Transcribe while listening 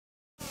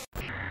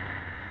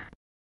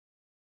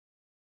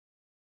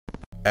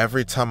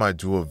Every time I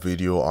do a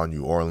video on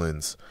New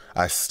Orleans,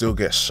 I still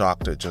get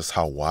shocked at just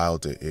how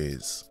wild it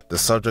is. The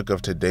subject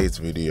of today's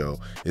video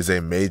is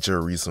a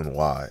major reason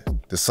why.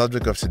 The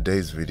subject of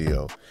today's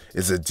video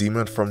is a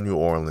demon from New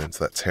Orleans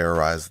that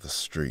terrorized the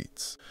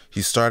streets.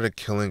 He started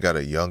killing at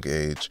a young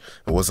age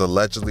and was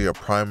allegedly a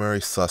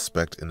primary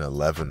suspect in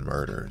 11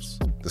 murders.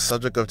 The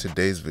subject of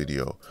today's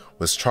video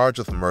was charged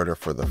with murder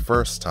for the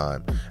first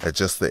time at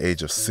just the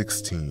age of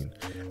 16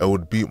 and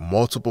would beat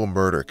multiple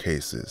murder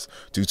cases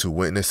due to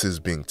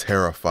witnesses being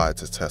terrified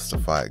to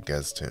testify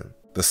against him.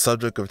 The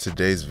subject of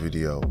today's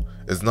video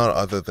is none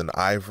other than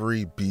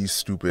Ivory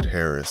B-Stupid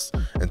Harris,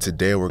 and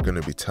today we're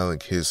going to be telling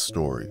his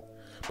story.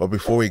 But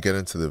before we get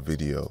into the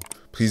video,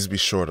 please be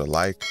sure to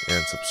like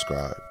and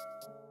subscribe.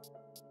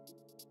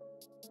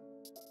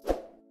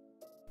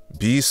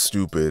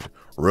 B-Stupid,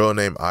 real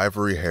name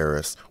Ivory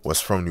Harris,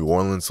 was from New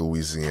Orleans,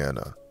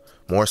 Louisiana.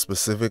 More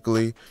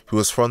specifically, he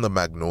was from the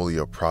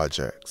Magnolia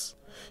Projects.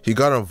 He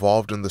got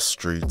involved in the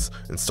streets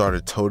and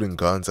started toting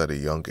guns at a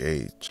young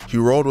age. He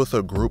rolled with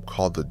a group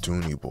called the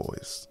Dooney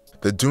Boys.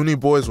 The Dooney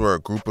Boys were a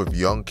group of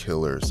young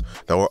killers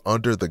that were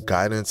under the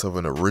guidance of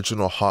an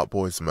original Hot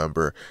Boys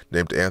member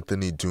named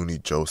Anthony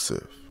Dooney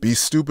Joseph.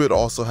 B-Stupid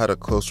also had a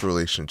close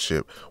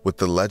relationship with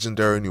the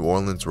legendary New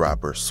Orleans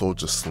rapper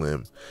Soulja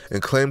Slim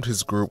and claimed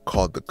his group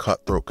called the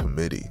Cutthroat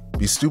Committee.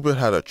 B-Stupid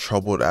had a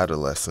troubled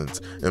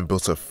adolescence and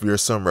built a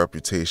fearsome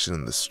reputation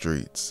in the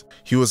streets.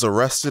 He was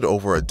arrested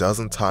over a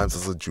dozen times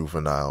as a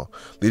juvenile,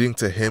 leading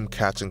to him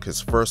catching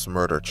his first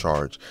murder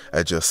charge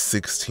at just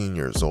 16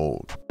 years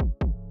old.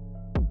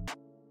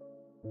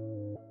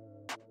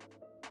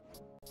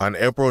 On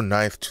April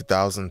 9th,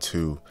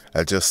 2002,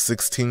 at just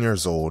 16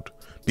 years old,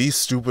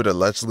 B-Stupid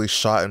allegedly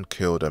shot and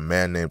killed a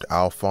man named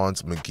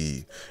Alphonse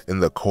McGhee in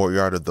the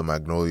courtyard of the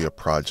Magnolia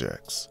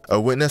Projects.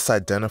 A witness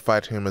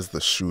identified him as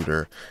the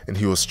shooter, and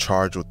he was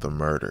charged with the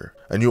murder.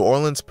 A New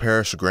Orleans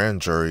parish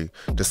grand jury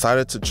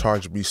decided to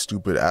charge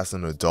B-Stupid as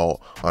an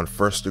adult on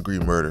first-degree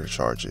murder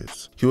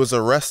charges. He was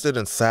arrested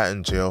and sat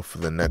in jail for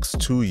the next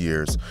 2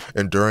 years,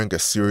 enduring a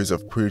series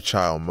of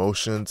pre-trial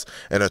motions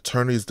and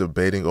attorneys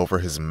debating over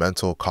his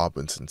mental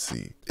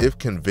competency. If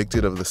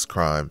convicted of this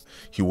crime,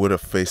 he would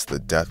have faced the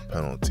death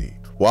penalty.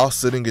 While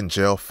sitting in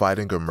jail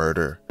fighting a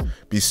murder,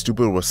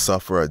 B-Stupid would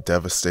suffer a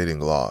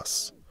devastating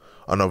loss.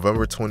 On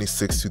November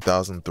 26,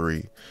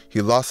 2003,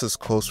 he lost his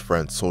close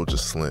friend Soulja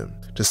Slim.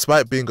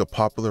 Despite being a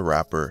popular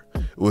rapper,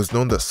 it was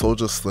known that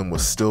Soulja Slim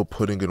was still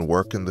putting in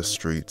work in the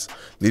streets,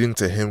 leading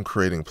to him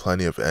creating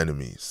plenty of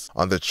enemies.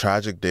 On the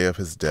tragic day of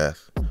his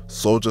death,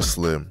 Soulja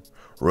Slim,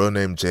 real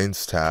name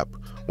James Tapp,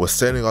 was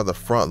standing on the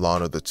front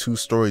lawn of the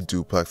 2-story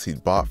duplex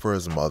he'd bought for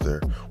his mother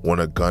when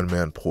a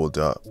gunman pulled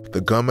up. The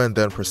gunman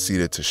then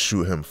proceeded to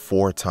shoot him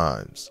 4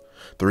 times,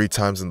 3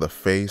 times in the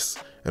face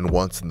and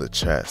once in the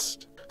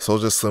chest.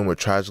 Soulja Slim would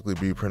tragically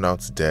be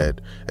pronounced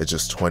dead at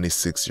just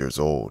 26 years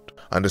old.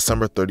 On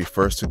December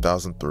 31st,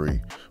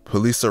 2003,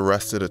 police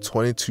arrested a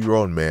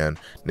 22-year-old man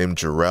named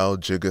Jarrell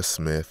Jigga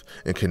Smith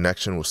in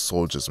connection with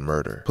Soulja's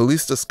murder.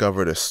 Police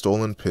discovered a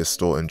stolen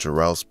pistol in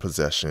Jarrell's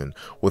possession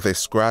with a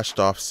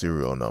scratched-off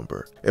serial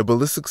number. A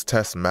ballistics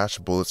test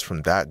matched bullets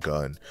from that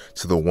gun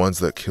to the ones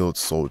that killed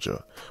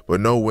Soulja,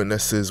 but no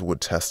witnesses would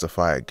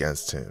testify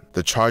against him.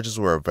 The charges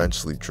were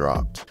eventually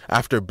dropped.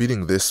 After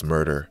beating this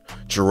murder,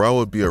 Jarrell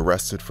would be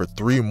arrested for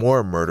 3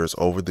 more murders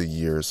over the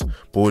years,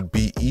 but would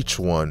beat each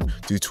one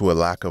due to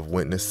a lack of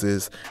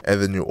witnesses and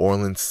the New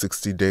Orleans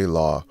 60-day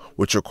law,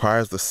 which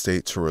requires the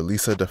state to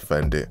release a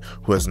defendant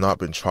who has not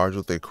been charged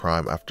with a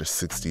crime after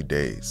 60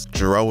 days.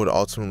 Jarrell would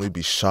ultimately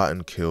be shot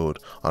and killed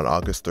on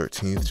August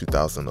 13,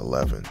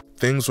 2011.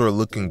 Things were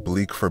looking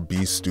bleak for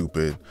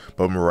B-Stupid,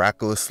 but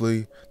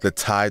miraculously, the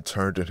tide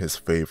turned in his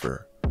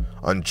favor.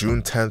 On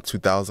June 10,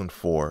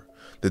 2004,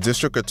 the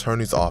district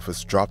attorney's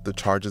office dropped the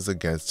charges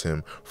against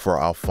him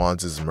for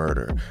Alphonse's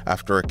murder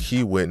after a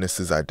key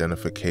witness's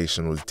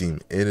identification was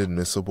deemed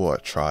inadmissible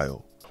at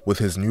trial. With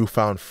his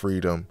newfound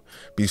freedom,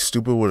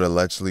 B-Stupid would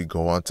allegedly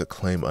go on to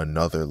claim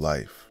another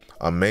life.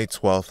 On May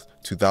 12,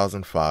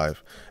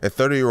 2005, a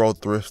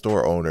 30-year-old thrift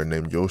store owner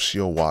named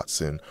Yoshio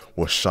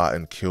was shot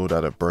and killed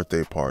at a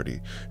birthday party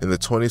in the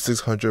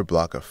 2600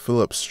 block of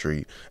Phillips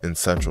Street in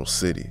Central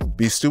City.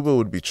 B-Stupid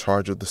would be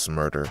charged with this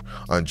murder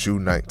on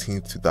June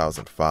 19,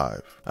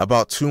 2005.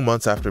 About 2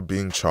 months after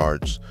being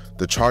charged,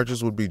 the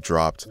charges would be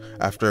dropped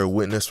after a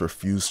witness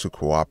refused to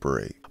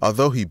cooperate.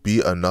 Although he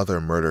beat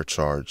another murder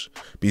charge,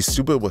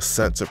 B-Stupid was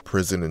sent to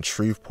prison in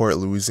Shreveport,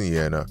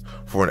 Louisiana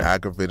for an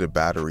aggravated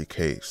battery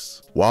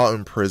case. While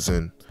in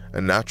prison, a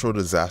natural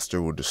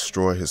disaster would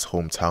destroy his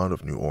hometown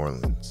of New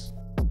Orleans.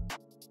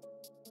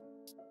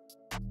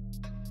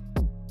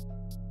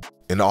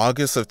 In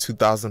August of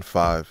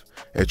 2005,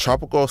 a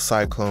tropical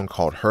cyclone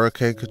called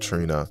Hurricane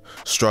Katrina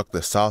struck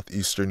the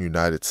southeastern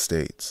United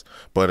States,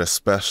 but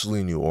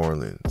especially New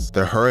Orleans.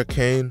 The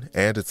hurricane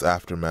and its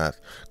aftermath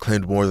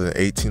claimed more than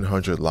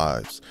 1,800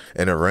 lives,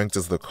 and it ranked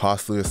as the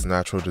costliest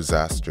natural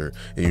disaster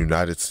in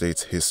United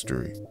States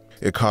history.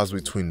 It caused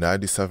between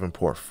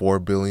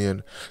 $97.4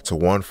 billion to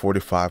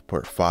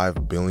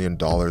 $145.5 billion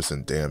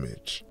in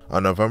damage.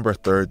 On November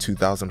 3,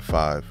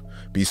 2005,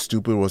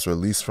 B-Stupid was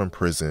released from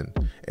prison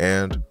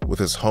and, with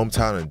his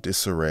hometown in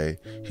disarray,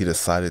 he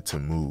decided to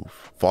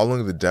move.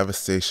 Following the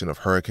devastation of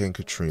Hurricane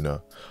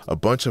Katrina, a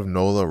bunch of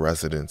NOLA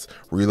residents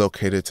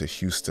relocated to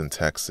Houston,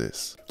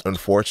 Texas.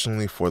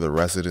 Unfortunately for the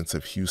residents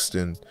of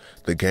Houston,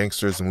 the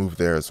gangsters moved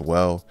there as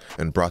well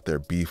and brought their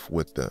beef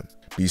with them.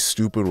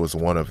 B-Stupid was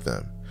one of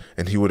them,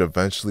 and he would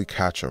eventually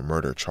catch a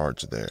murder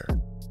charge there.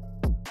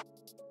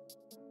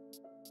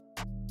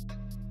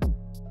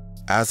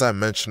 As I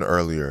mentioned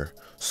earlier,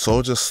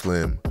 Soulja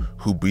Slim,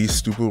 who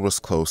B-Stupid was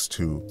close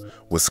to,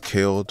 was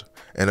killed,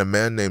 and a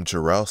man named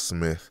Jarrell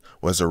Smith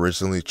was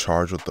originally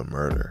charged with the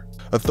murder.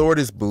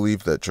 Authorities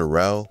believe that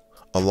Jarrell,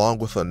 along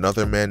with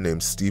another man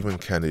named Stephen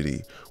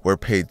Kennedy, were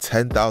paid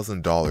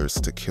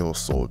 $10,000 to kill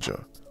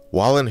Soulja.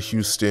 While in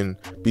Houston,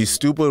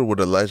 B-Stupid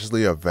would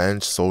allegedly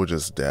avenge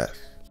Soulja's death.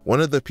 One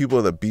of the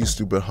people that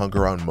B-Stupid hung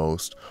around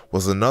most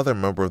was another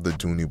member of the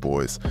Dooney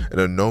Boys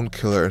and a known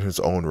killer in his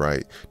own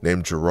right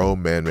named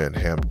Jerome Man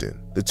Hampton.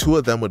 The two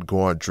of them would go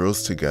on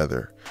drills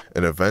together,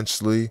 and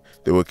eventually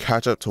they would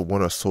catch up to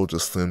one of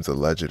Soulja Slim's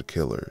alleged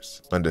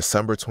killers. On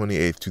December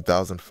 28,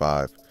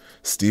 2005,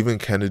 Stephen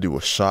Kennedy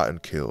was shot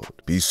and killed.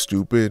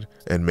 B-Stupid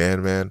and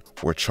Man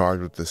were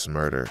charged with this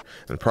murder,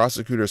 and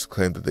prosecutors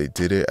claimed that they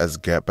did it as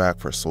get back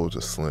for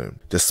Soulja Slim.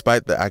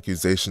 Despite the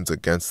accusations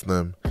against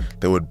them,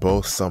 they would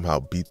both somehow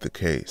beat the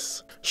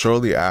case.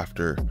 Shortly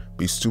after,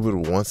 B-Stupid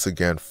would once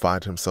again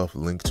find himself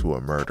linked to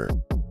a murder.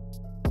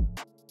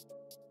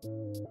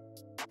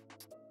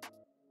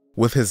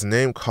 With his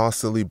name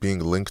constantly being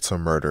linked to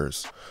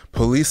murders,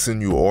 police in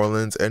New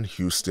Orleans and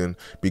Houston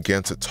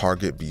began to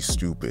target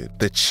B-Stupid.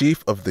 The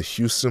chief of the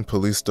Houston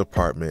Police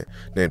Department,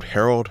 named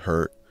Harold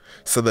Hurt,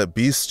 said that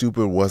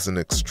B-Stupid was an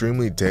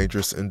extremely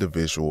dangerous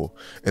individual,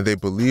 and they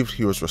believed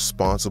he was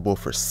responsible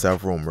for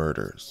several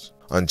murders.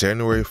 On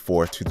January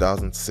 4,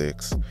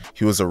 2006,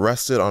 he was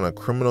arrested on a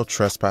criminal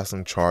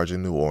trespassing charge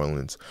in New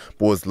Orleans,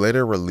 but was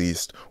later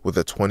released with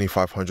a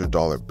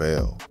 $2,500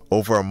 bail.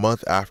 Over a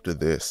month after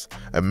this,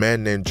 a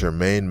man named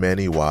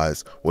Jermaine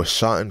Wise was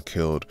shot and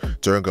killed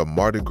during a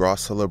Mardi Gras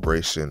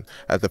celebration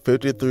at the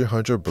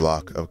 5300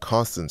 block of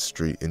Constant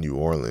Street in New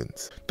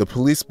Orleans. The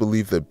police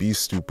believe that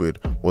B-Stupid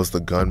was the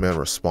gunman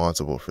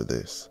responsible for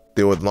this.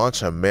 They would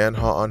launch a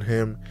manhunt on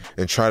him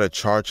and try to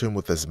charge him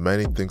with as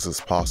many things as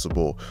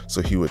possible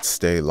so he would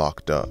stay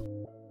locked up.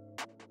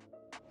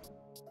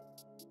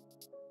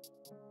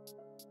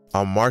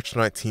 On March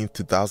 19,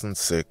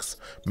 2006,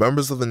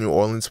 members of the New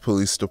Orleans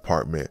Police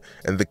Department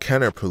and the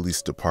Kenner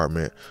Police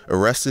Department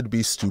arrested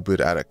B-Stupid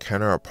at a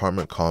Kenner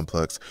apartment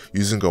complex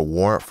using a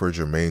warrant for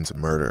Jermaine's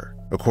murder.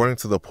 According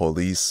to the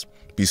police,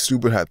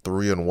 B-Stupid had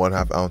 3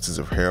 1/2 ounces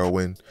of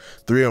heroin,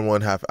 3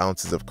 1/2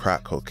 ounces of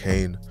crack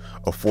cocaine,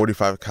 a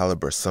 .45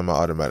 caliber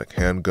semi-automatic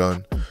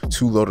handgun,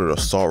 2 loaded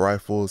assault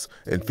rifles,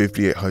 and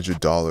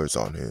 $5,800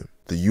 on him.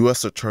 The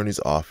U.S. Attorney's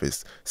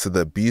Office said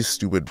that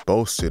B-Stupid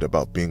boasted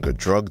about being a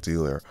drug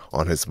dealer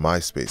on his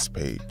MySpace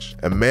page.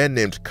 A man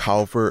named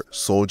Calvert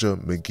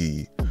Soulja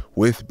McGhee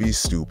with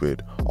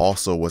B-Stupid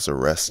also was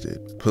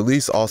arrested.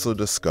 Police also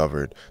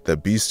discovered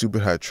that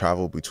B-Stupid had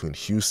traveled between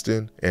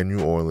Houston and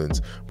New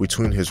Orleans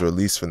between his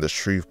release from the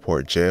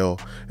Shreveport jail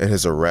and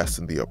his arrest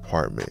in the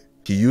apartment.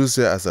 He used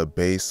it as a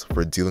base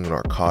for dealing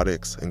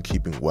narcotics and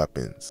keeping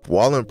weapons.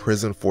 While in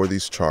prison for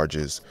these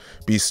charges,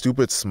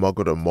 B-Stupid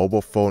smuggled a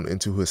mobile phone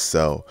into his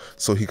cell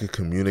so he could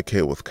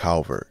communicate with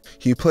Calvert.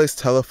 He placed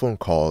telephone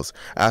calls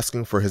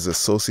asking for his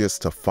associates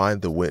to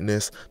find the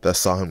witness that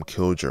saw him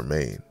kill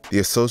Jermaine. The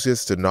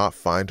associates did not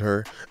find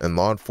her, and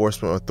law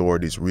enforcement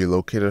authorities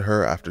relocated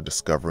her after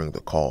discovering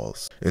the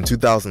calls. In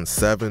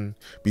 2007,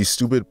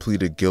 B-Stupid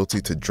pleaded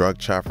guilty to drug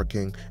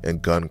trafficking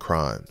and gun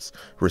crimes,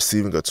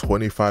 receiving a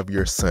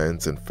 25-year sentence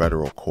in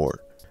federal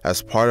court.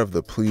 As part of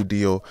the plea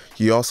deal,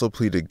 he also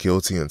pleaded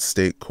guilty in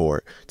state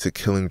court to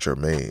killing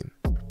Jermaine.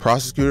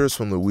 Prosecutors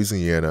from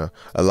Louisiana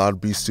allowed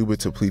B-Stupid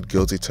to plead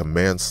guilty to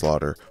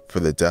manslaughter for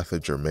the death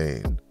of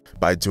Jermaine.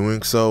 By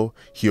doing so,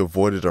 he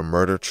avoided a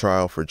murder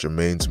trial for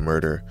Jermaine's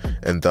murder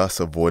and thus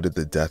avoided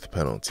the death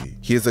penalty.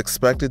 He is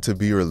expected to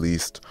be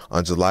released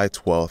on July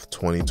 12,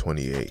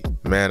 2028.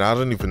 Man, I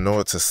don't even know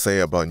what to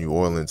say about New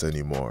Orleans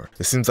anymore.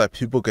 It seems like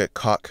people get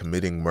caught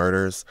committing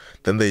murders,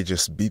 then they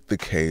just beat the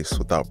case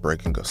without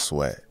breaking a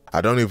sweat. I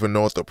don't even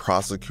know what the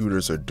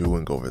prosecutors are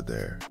doing over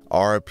there.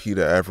 RIP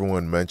to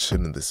everyone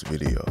mentioned in this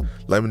video.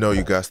 Let me know what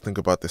you guys think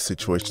about the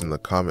situation in the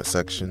comment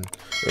section,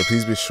 and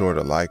please be sure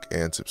to like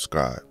and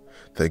subscribe.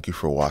 Thank you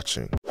for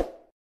watching.